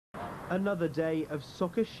Another day of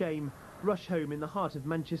soccer shame. Rush home in the heart of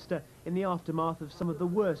Manchester in the aftermath of some of the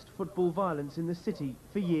worst football violence in the city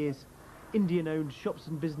for years. Indian-owned shops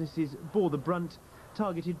and businesses bore the brunt,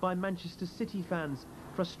 targeted by Manchester City fans,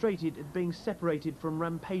 frustrated at being separated from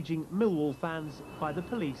rampaging Millwall fans by the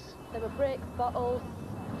police. There were bricks, bottles,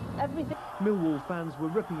 everything. Millwall fans were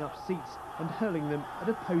ripping up seats and hurling them at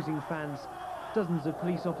opposing fans. Dozens of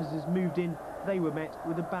police officers moved in. They were met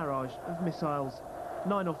with a barrage of missiles.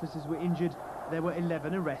 9 officers were injured. There were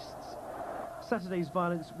 11 arrests. Saturday's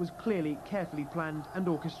violence was clearly carefully planned and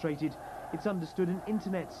orchestrated. It's understood an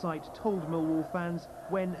internet site told Millwall fans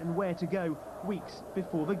when and where to go weeks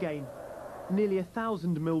before the game. Nearly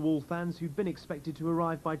 1,000 Millwall fans who'd been expected to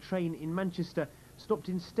arrive by train in Manchester stopped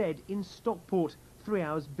instead in Stockport 3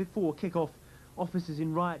 hours before kick-off. Officers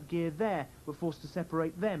in riot gear there were forced to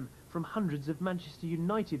separate them from hundreds of Manchester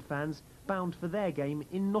United fans bound for their game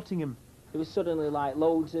in Nottingham. It was suddenly like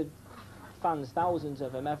loads of fans, thousands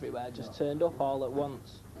of them everywhere, just turned up all at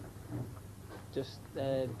once.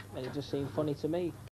 And it just seemed funny to me.